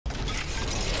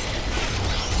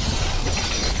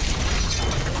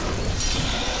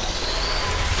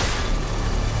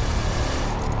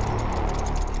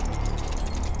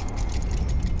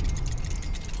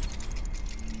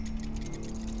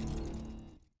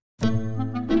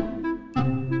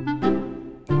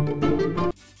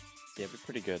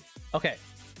pretty good. Okay.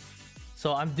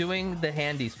 So I'm doing the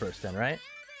handies first then, right?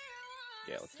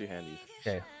 Yeah, let's do handies.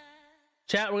 Okay.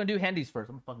 Chat, we're gonna do handies first.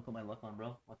 I'm gonna fucking put my luck on,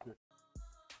 bro. Watch this.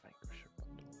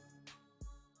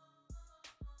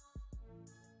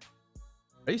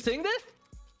 Are you seeing this?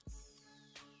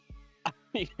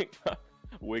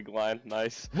 Wig line,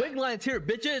 nice. Wig line's here,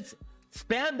 bitches.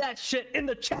 Spam that shit in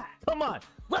the chat. Come on,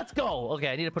 let's go. Okay,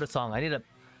 I need to put a song. I need a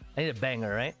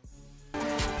banger, right?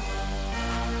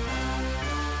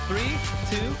 3,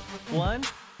 2, 1.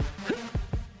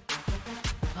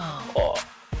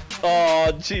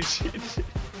 Oh, GG.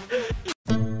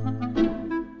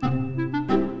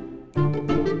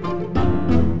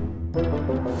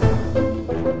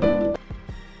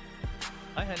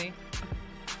 Hi, honey.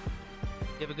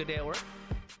 You have a good day at work?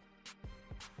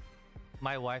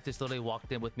 My wife just literally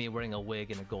walked in with me wearing a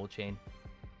wig and a gold chain.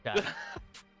 Yeah.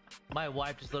 My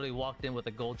wife just literally walked in with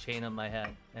a gold chain on my head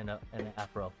and an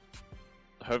afro.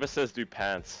 HOVA says do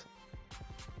pants.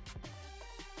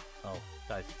 Oh,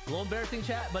 guys. A little embarrassing,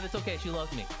 chat, but it's okay. She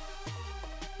loves me.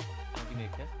 Don't give me a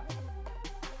kiss.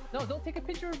 No, don't take a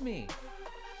picture of me.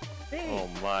 Hey. Oh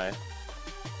my.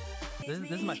 This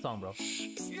is my song, bro.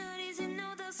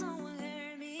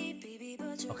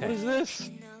 Okay. What is this?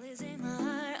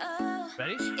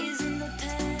 Ready?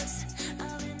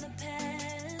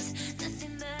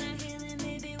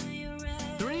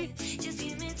 3,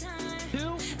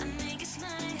 2,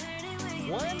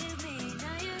 1.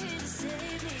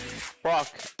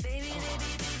 Fuck.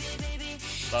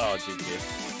 Oh, GG.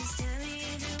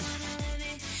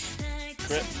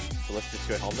 Crit. So let's just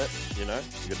go helmet, you know?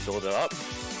 You can build it up.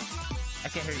 I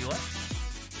can't hear you, what?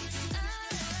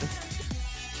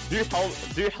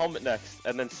 Do helmet next,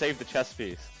 and then save the chest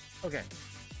piece. Okay.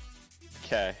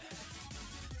 Okay.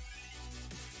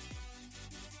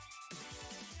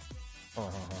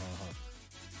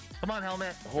 Come on,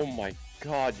 helmet. Oh my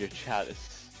god, your chat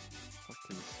is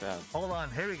fucking sad. Hold on,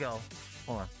 here we go.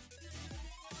 Hold on.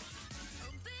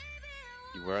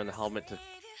 You wearing the helmet to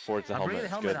forge the I'm helmet. bringing the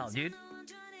helmet out, dude.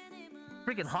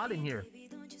 Freaking hot in here.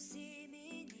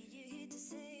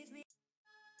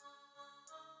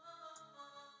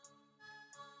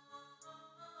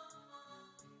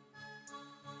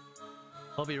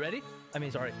 Hope you ready? I mean,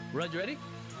 sorry. RUZ, you ready?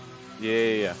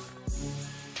 Yeah.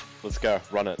 Let's go.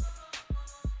 Run it.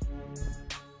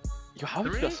 Yo, how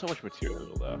have you got so much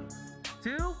material though?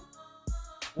 2,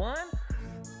 1.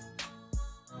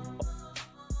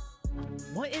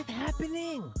 What is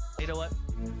happening? You know what?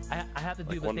 I have to do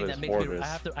Like the one thing of that those makes me. borders.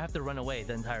 I have to run away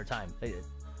the entire time.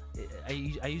 I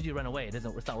usually run away. It's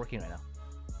not working right now.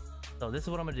 So this is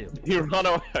what I'm gonna do. You run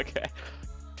away. Okay.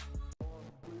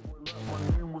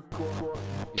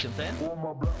 You see what I'm saying?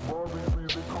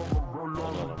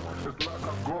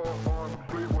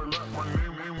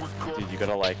 Dude, you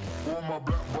gotta like.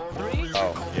 3.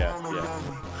 Oh, yeah.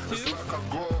 2.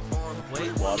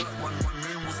 Wait. 1.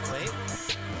 Wait.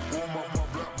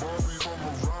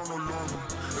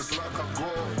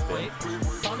 Wait.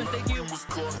 Thomas, thank you.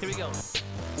 Here we go.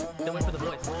 Don't wait for the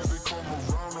voice.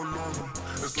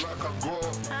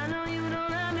 I know you don't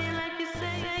love me like you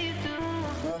say you do.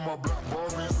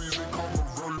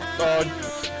 Oh.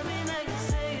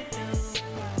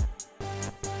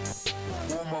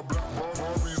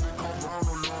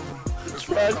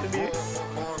 Tragedy.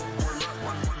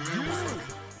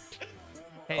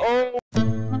 Hey. Oh.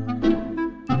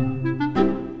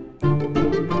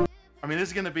 I mean, this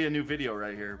is gonna be a new video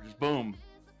right here. Just boom.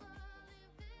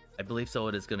 I believe so.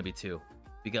 It is going to be 2,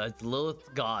 because the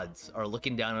Lilith gods are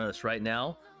looking down on us right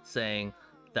now, saying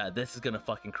that this is going to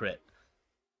fucking crit.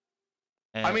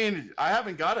 And, I mean, I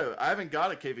haven't got a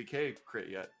KVK crit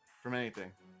yet from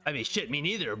anything. I mean, shit, me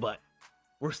neither. But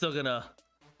we're gonna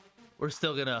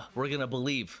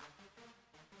believe.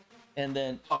 And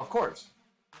then, Of course.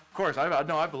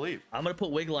 I believe. I'm gonna put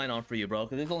wig line on for you, bro,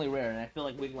 because it's only rare, and I feel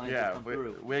like wig line Yeah, come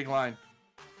through. wig line.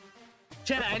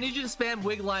 Chat, I need you to spam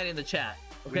wig line in the chat.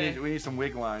 Okay. We need some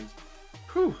wig lines.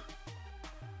 Whew.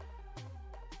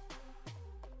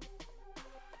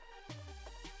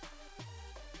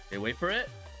 Okay, wait for it.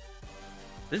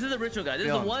 This is a ritual, guys. This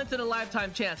is a once in a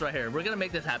lifetime chance right here. We're gonna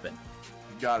make this happen.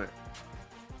 Got it.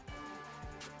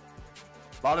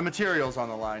 A lot of materials on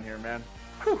the line here, man.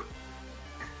 Whew.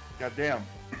 God damn.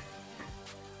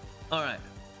 All right.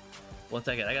 1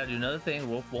 second. I gotta do another thing.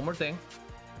 One more thing.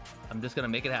 I'm just gonna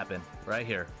make it happen right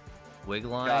here. Wig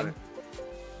line. Got it.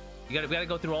 We gotta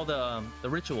go through all the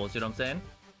rituals. You know what I'm saying?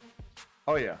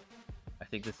 Oh yeah. I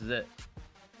think this is it.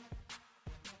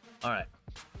 All right.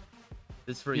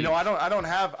 This is for you. You know, I don't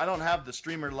have the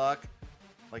streamer luck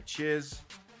like Chiz,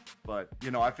 but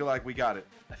you know, I feel like we got it.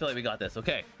 I feel like we got this.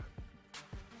 Okay.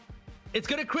 It's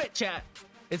gonna crit, chat.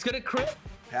 It's gonna crit.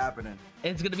 Happening.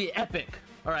 And it's gonna be epic.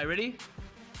 All right, ready?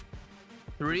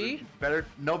 3.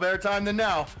 No better time than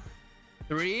now.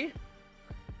 3,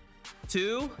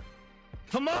 2,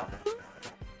 come on!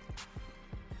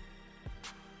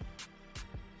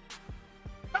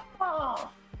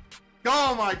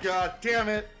 Oh my god, damn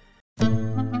it. What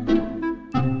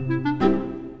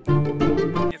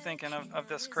are you thinking of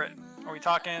this crit? Are we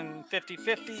talking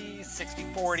 50-50,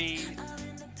 60-40,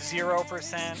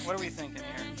 0%? What are we thinking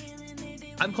here?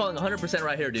 I'm calling 100%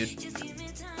 right here, dude.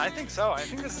 I think so. I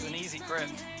think this is an easy crit.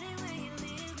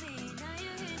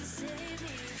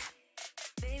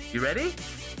 You ready?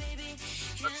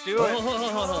 Let's do it.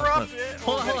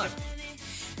 Hold on.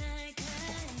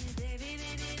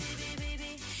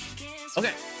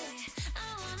 Okay.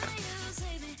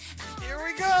 Here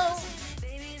we go.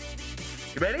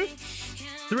 You ready?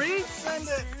 3, Send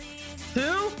it.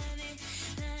 2,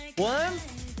 1.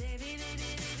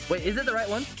 Wait, is it the right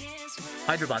one?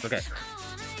 Hydro Blast, okay.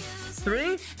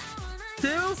 3,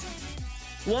 2,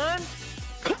 1.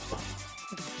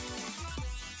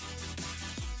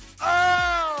 Oh!